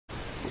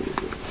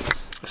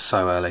It's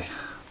so early,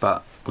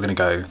 but we're gonna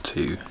go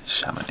to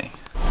Chamonix.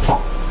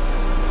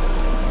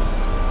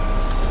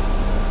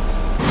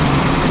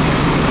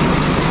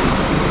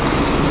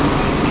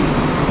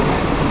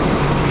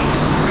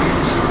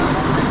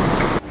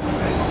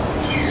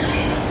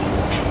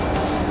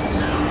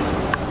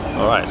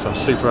 Alright, so I'm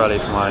super early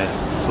for my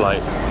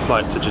flight.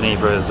 Flight to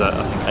Geneva is at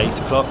I think 8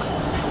 o'clock,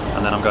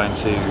 and then I'm going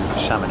to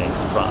Chamonix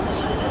in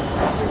France.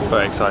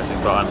 Very exciting,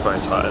 but I'm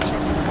very tired.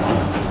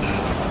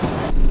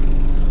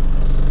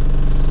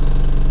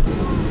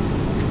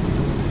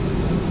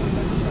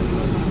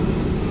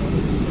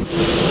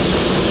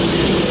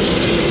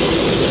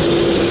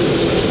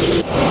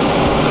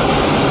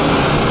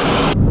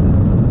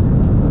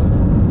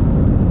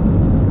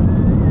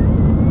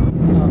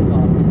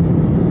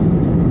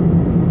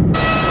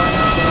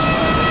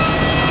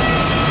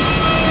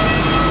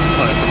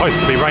 It's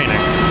supposed to be raining,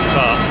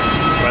 but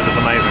the weather's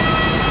amazing.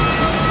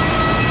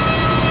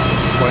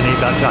 Won't need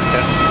that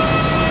jacket.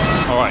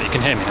 Alright, you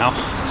can hear me now.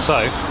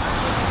 So,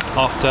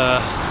 after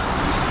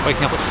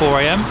waking up at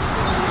 4 AM,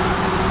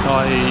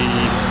 I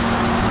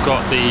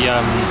got the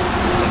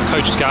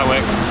coach to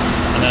Gatwick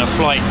and then a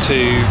flight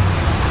to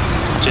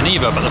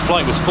Geneva, but the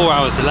flight was 4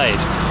 hours delayed.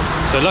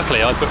 So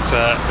luckily I booked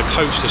the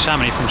coach to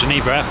Chamonix from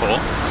Geneva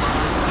airport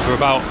for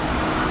about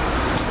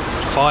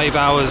 5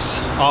 hours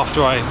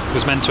after I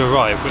was meant to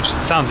arrive, which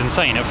sounds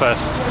insane at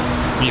first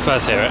when you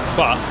first hear it,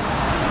 but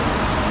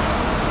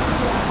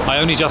I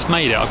only just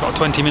made it. I've got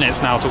 20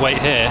 minutes now to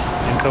wait here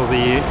until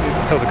the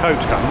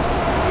coach comes,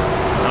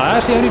 and I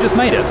actually only just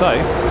made it, so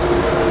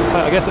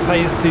I guess it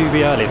pays to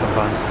be early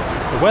sometimes.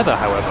 The weather,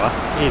 however,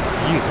 is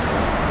beautiful.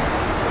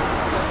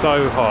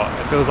 So hot.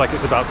 It feels like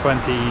it's about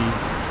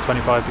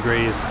 20-25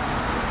 degrees,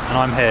 and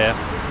I'm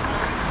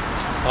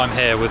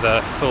here with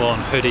a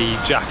full-on hoodie,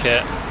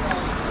 jacket,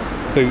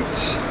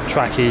 boots,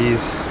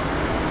 trackies,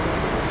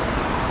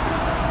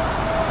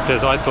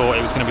 because I thought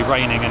it was going to be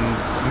raining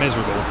and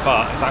miserable,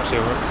 but it's actually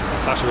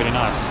really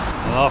nice.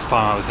 And the last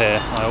time I was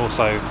here, I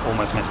also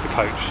almost missed the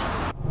coach.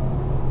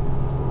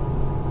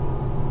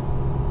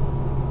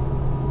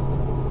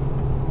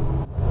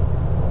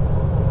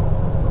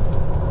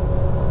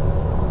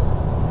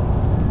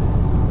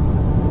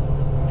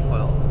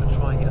 Well, I'm going to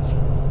try and get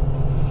some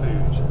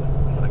food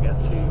when I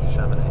get to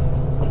Chamonix.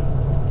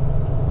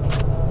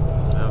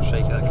 How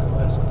shaky that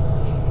camera is.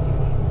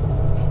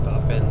 But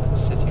I've been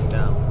sitting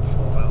down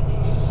for about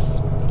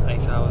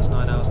 8 hours,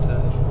 9 hours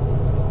today.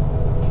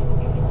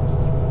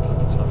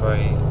 So I'm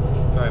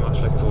very much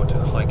looking forward to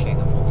hiking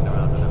and walking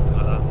around and everything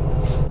like that.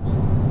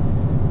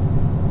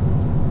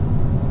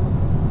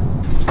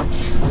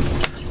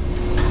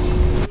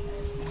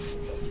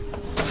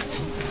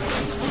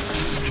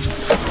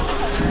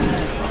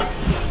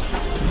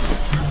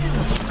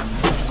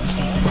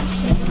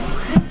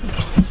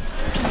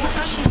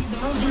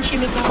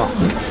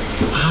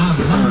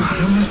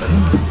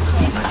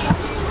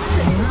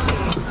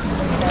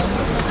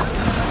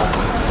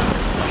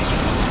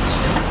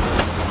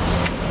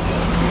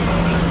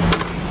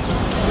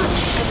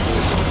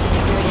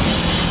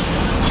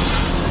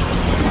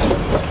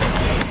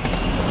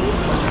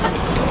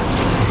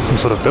 Some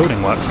sort of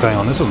building works going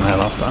on. This wasn't there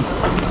last time.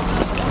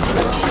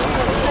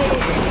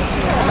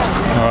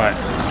 Alright.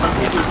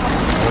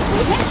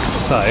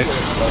 So,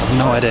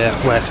 no idea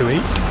where to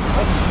eat.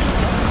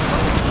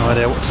 No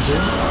idea what to do.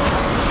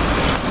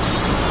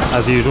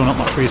 As usual, not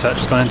much research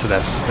has gone into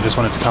this. I just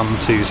wanted to come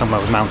to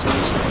somewhere with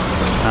mountains.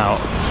 Now,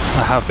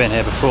 I have been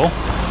here before.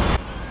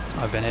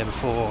 I've been here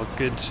before a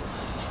good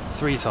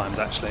 3 times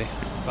actually,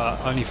 but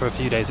only for a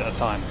few days at a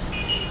time.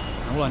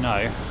 And all I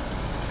know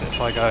is that if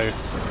I go,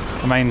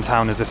 the main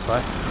town is this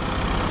way. So,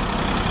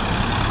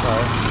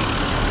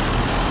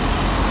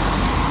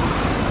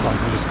 I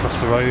can just cross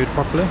the road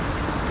properly.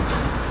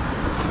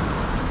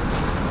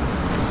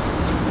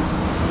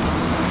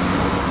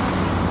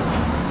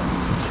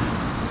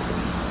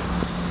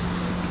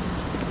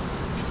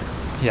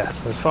 Yeah,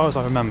 so as far as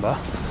I remember,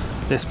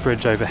 this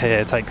bridge over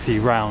here takes you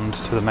round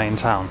to the main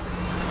town.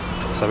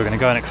 So we're going to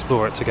go and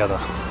explore it together.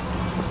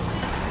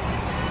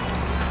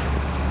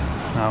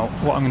 Now,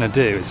 what I'm going to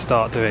do is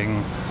start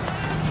doing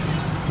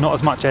not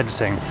as much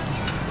editing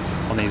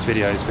on these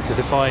videos, because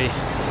if I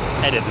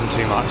edit them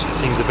too much, it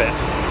seems a bit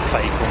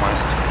fake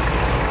almost.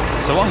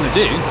 So what I'm going to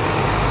do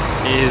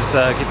is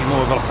give you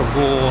more of like a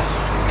raw,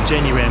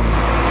 genuine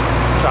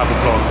travel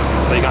vlog,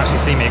 so you can actually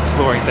see me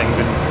exploring things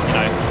and, you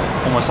know,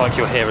 almost like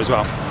you're here as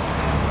well.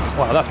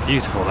 Wow, that's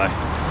beautiful though.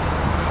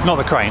 Not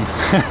the crane,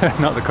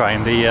 not the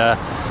crane, the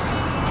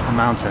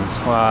mountains.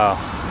 Wow.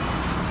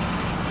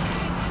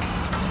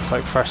 It's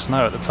like fresh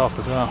snow at the top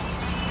as well.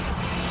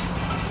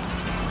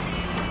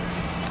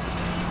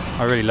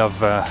 I really love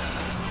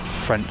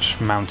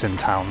French mountain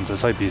towns, they're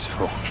so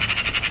beautiful.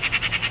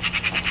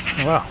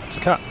 Oh, wow, it's a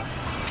cat.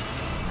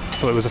 I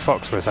thought it was a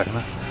fox for a second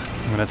there.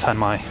 I'm going to turn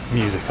my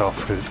music off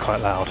because it's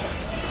quite loud.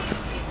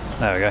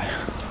 There we go.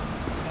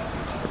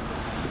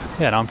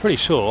 Yeah, now I'm pretty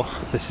sure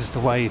this is the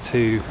way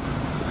to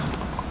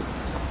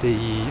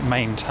the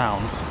main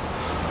town.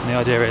 And the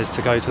idea is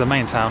to go to the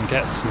main town,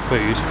 get some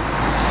food,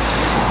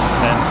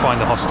 and then find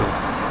the hostel.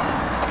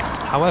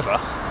 However,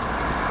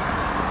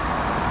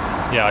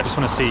 yeah, I just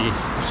want to see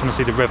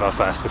the river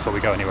first before we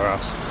go anywhere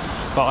else.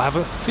 But I have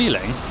a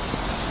feeling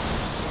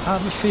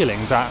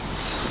that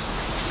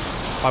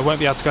I won't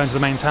be able to go into the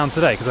main town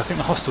today, because I think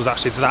the hostel's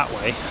actually that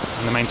way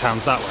and the main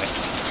town's that way,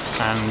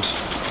 and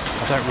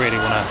I don't really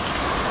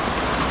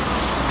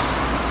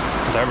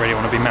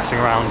want to be messing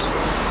around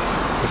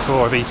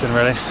before I've eaten,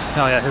 really.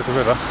 Oh yeah, here's the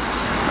river.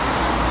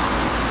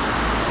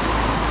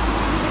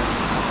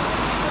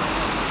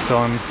 So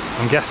I'm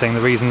guessing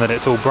the reason that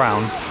it's all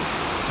brown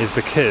is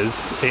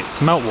because it's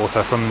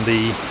meltwater from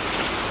the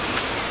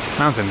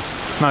mountains.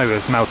 Snow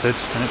is melted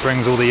and it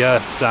brings all the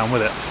earth down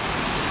with it.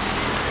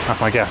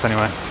 That's my guess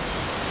anyway.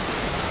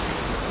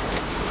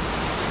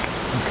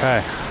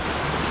 Okay.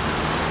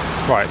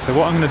 Right, so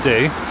what I'm going to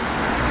do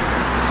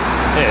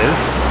is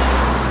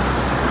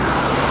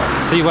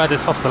see where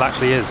this hostel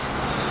actually is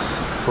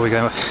before we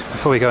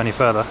go any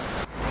further.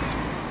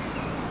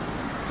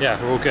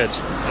 Yeah, we're all good. It's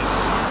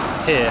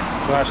here,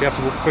 so I actually have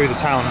to walk through the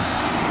town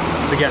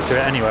to get to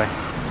it anyway.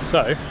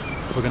 So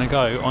we're going to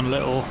go on a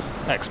little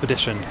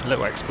expedition, a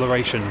little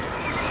exploration,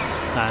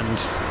 and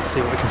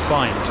see what we can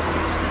find.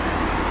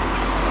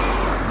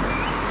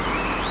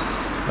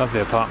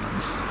 Lovely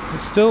apartments.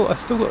 I've still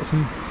got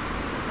some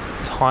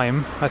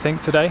time, I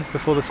think, today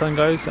before the sun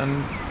goes,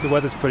 and the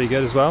weather's pretty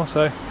good as well.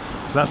 So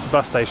that's the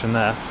bus station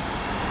there.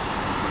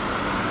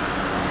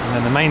 And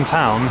then the main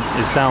town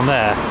is down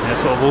there, and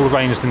it's sort of all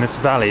arranged in this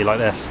valley like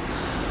this,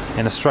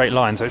 in a straight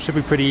line, so it should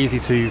be pretty easy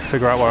to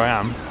figure out where I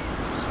am.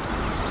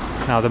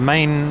 Now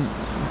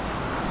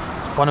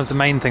one of the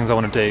main things I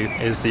want to do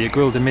is the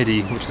Aiguille du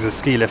Midi, which is a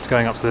ski lift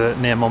going up to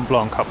near Mont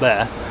Blanc up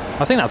there.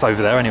 I think that's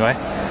over there anyway.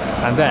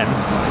 And then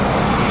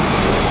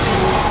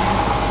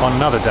on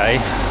another day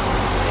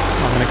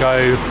I'm going to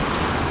go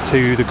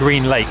to the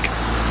Green Lake.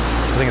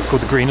 I think it's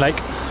called the Green Lake,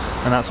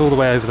 and that's all the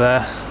way over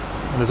there.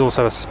 And there's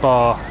also a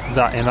spa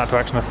in that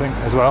direction, I think,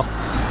 as well,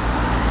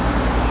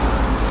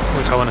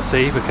 which I want to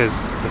see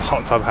because the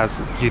hot tub has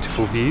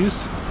beautiful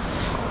views.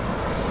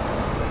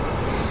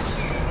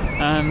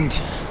 And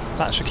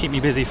that should keep me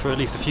busy for at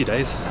least a few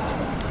days.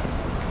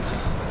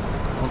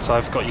 Once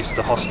I've got used to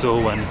the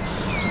hostel and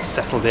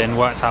settled in,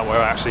 worked out where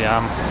I actually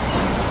am,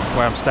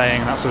 where I'm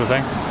staying, that sort of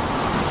thing.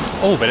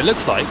 Oh, but it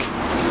looks like,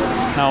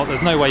 now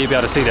there's no way you'll be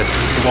able to see this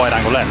because it's a wide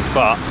angle lens,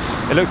 but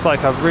it looks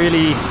like a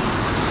really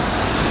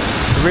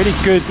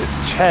good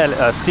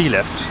ski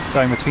lift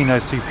going between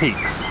those two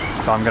peaks.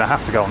 So I'm going to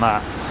have to go on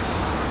that.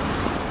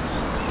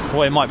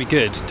 What it might be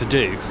good to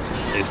do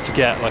is to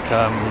get like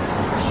a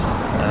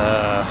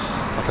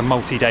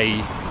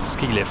multi-day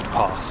ski lift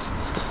pass,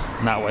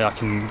 and that way I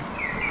don't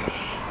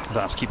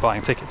have to keep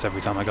buying tickets every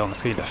time I go on a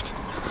ski lift.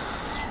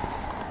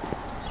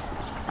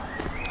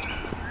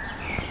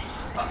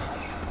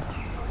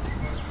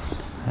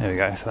 There we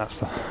go, so that's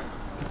the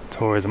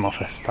tourism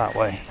office that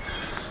way.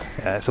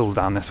 Yeah, it's all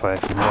down this way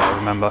from what I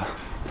remember.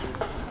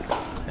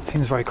 It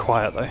seems very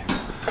quiet though. I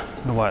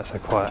don't know why it's so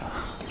quiet.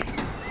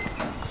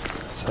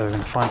 So we're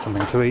going to find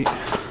something to eat,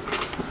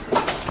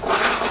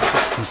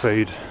 get some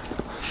food,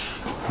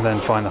 and then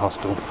find the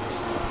hostel.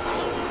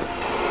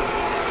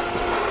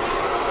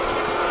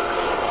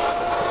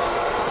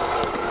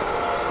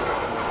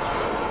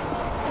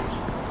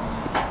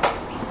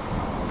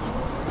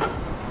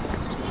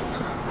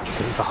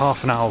 So it's a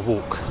half-an-hour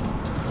walk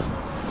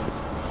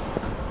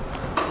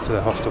to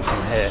the hostel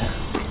from here,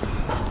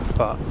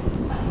 but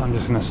I'm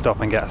just going to stop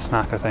and get a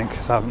snack, I think,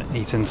 because I haven't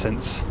eaten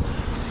since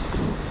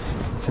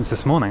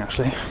this morning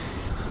actually.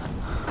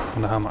 I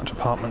wonder how much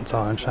apartments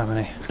are in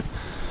Chamonix.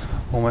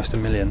 Almost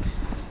 €1 million.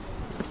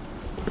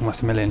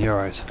 Almost €1 million.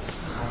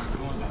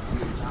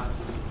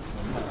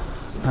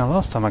 Now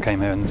last time I came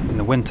here in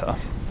the winter,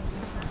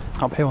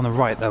 up here on the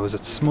right there was a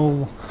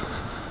small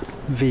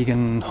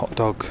vegan hot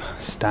dog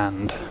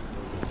stand.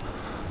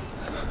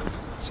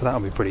 So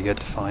that'll be pretty good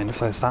to find if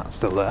there's that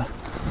still there.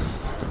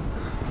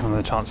 And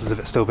the chances of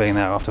it still being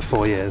there after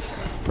 4 years,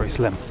 pretty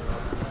slim.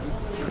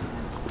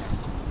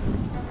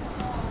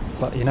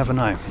 But you never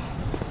know.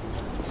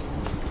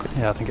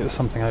 Yeah, I think it was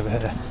something over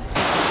here.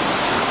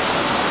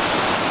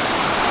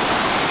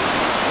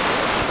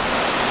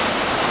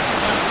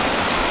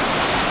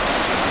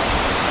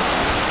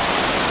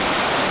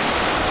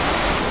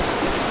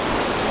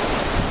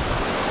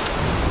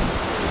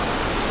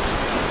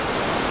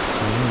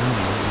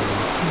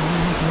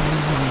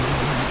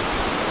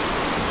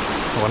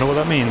 I wonder what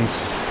that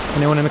means.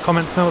 Anyone in the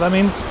comments know what that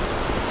means?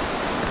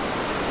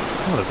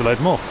 Oh, there's a load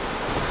more.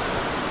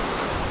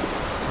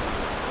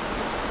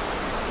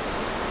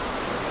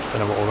 Don't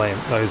know what all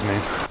those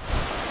mean.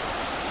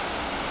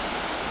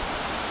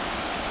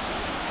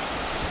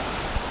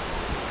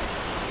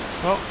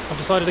 Well, I've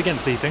decided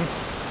against eating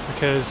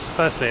because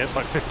firstly it's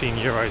like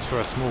 €15 for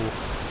a small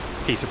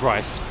piece of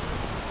rice,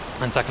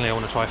 and secondly I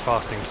want to try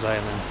fasting today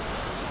and then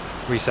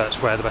research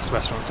where the best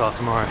restaurants are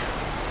tomorrow.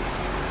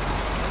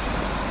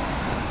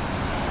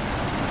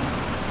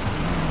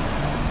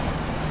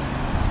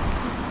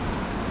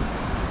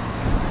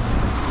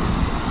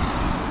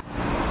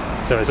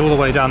 So it's all the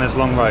way down this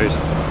long road,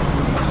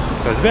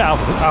 So it's a bit out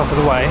of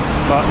the way,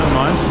 but never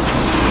mind.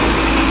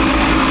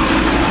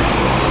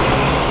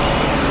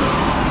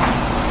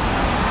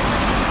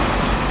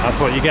 That's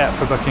what you get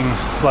for booking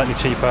slightly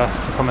cheaper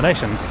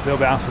accommodation. It's a little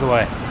bit out of the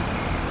way.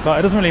 But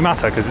it doesn't really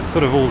matter because it's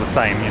sort of all the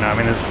same, you know. I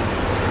mean, there's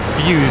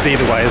views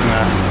either way, isn't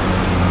there?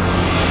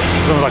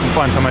 As long as I can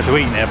find somewhere to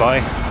eat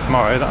nearby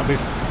tomorrow,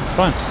 it's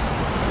fine.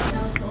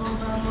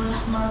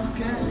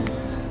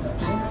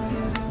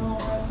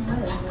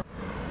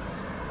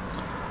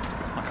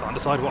 I can't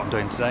decide what I'm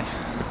doing today.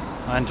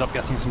 I ended up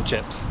getting some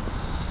chips,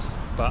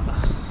 but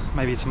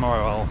maybe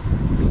tomorrow I'll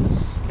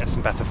get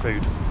some better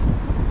food.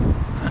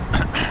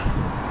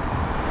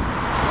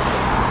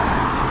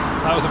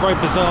 That was a very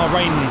bizarre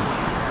rain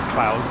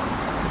cloud.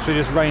 It actually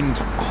just rained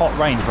hot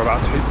rain for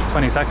about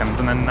 20 seconds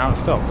and then now it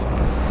stopped.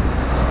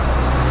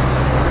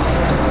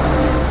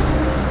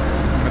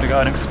 I'm going to go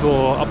and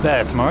explore up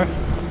there tomorrow.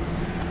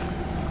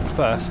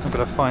 First, I'm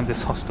going to find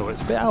this hostel.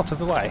 It's a bit out of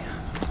the way.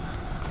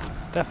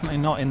 It's definitely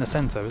not in the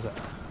centre, is it?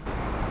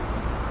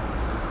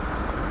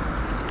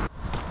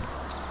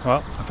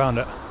 Well, I found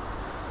it.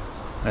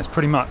 And it's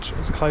pretty much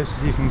as close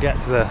as you can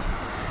get to the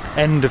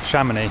end of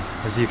Chamonix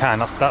as you can.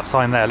 That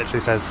sign there literally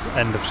says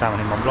end of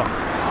Chamonix Mont Blanc.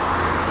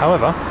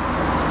 However,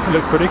 it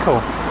looks pretty cool.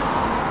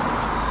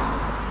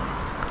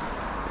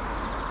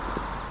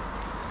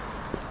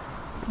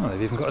 Oh,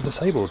 they've even got a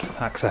disabled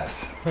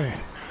access. Very,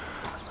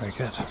 very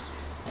good.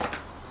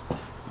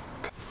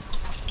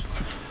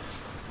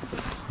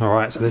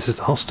 Alright, so this is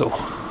the hostel.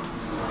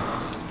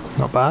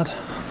 Not bad.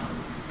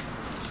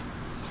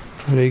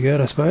 Pretty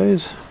good, I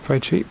suppose. Very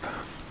cheap.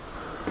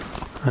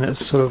 And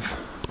it's sort of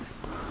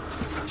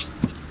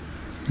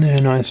near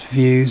nice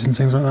views and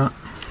things like that.